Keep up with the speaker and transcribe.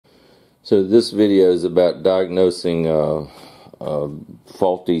So this video is about diagnosing a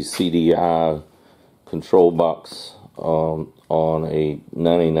faulty CDI control box on a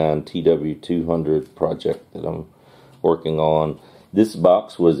 99 TW200 project that I'm working on. This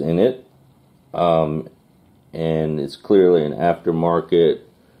box was in it, and it's clearly an aftermarket,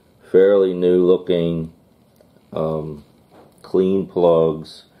 fairly new looking, clean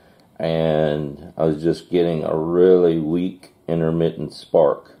plugs, and I was just getting a really weak intermittent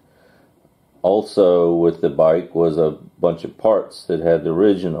spark. Also with the bike was a bunch of parts that had the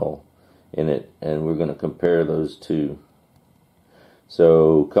original in it, and we're going to compare those two.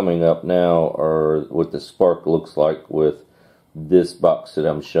 So coming up now are what the spark looks like with this box that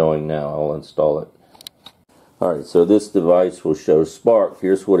I'm showing now. I'll install it. Alright, so this device will show spark.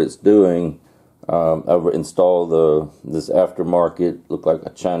 Here's what it's doing. I've installed this aftermarket, look like a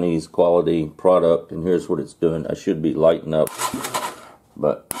Chinese quality product, and here's what it's doing. I should be lighting up,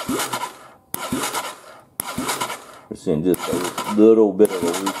 but we're seeing just a little bit of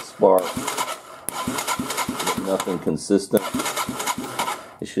a weak spark, but nothing consistent.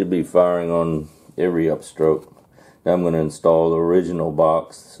 It should be firing on every upstroke. Now I'm going to install the original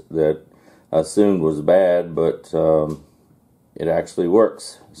box that I assumed was bad, but it actually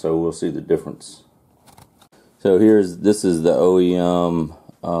works, so we'll see the difference. So this is the OEM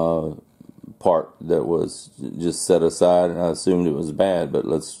part that was just set aside, and I assumed it was bad, but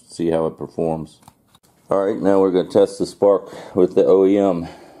let's see how it performs. Alright, now we're going to test the spark with the OEM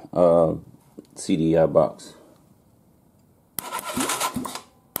CDI box.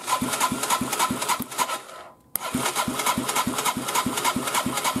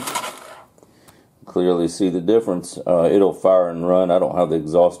 Clearly see the difference. It'll fire and run. I don't have the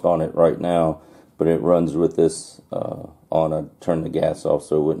exhaust on it right now, but it runs with this on. I turned the gas off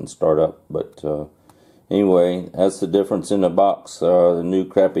so it wouldn't start up. But anyway, that's the difference in the box. The new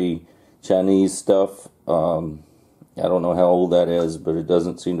crappy Chinese stuff, I don't know how old that is, but it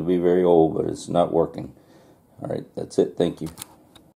doesn't seem to be very old, but it's not working. Alright, that's it. Thank you.